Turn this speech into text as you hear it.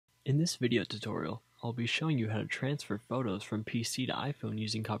In this video tutorial, I'll be showing you how to transfer photos from PC to iPhone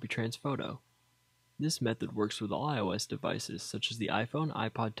using CopyTrans Photo. This method works with all iOS devices such as the iPhone,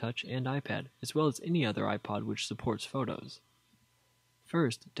 iPod Touch, and iPad, as well as any other iPod which supports photos.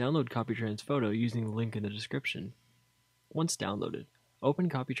 First, download CopyTrans Photo using the link in the description. Once downloaded,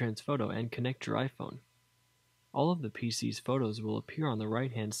 open CopyTrans Photo and connect your iPhone. All of the PC's photos will appear on the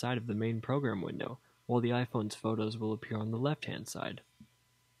right-hand side of the main program window, while the iPhone's photos will appear on the left-hand side.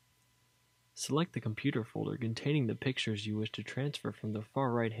 Select the computer folder containing the pictures you wish to transfer from the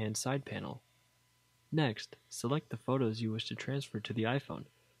far right-hand side panel. Next, select the photos you wish to transfer to the iPhone.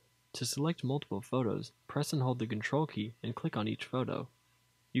 To select multiple photos, press and hold the Control key and click on each photo.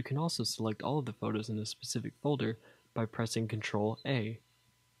 You can also select all of the photos in a specific folder by pressing Control A.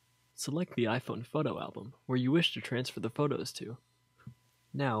 Select the iPhone photo album where you wish to transfer the photos to.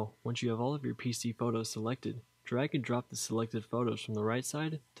 Now, once you have all of your PC photos selected, drag and drop the selected photos from the right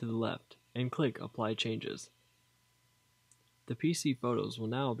side to the left and click Apply Changes. The PC photos will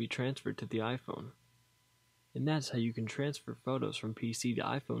now be transferred to the iPhone. And that's how you can transfer photos from PC to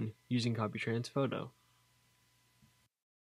iPhone using CopyTrans Photo.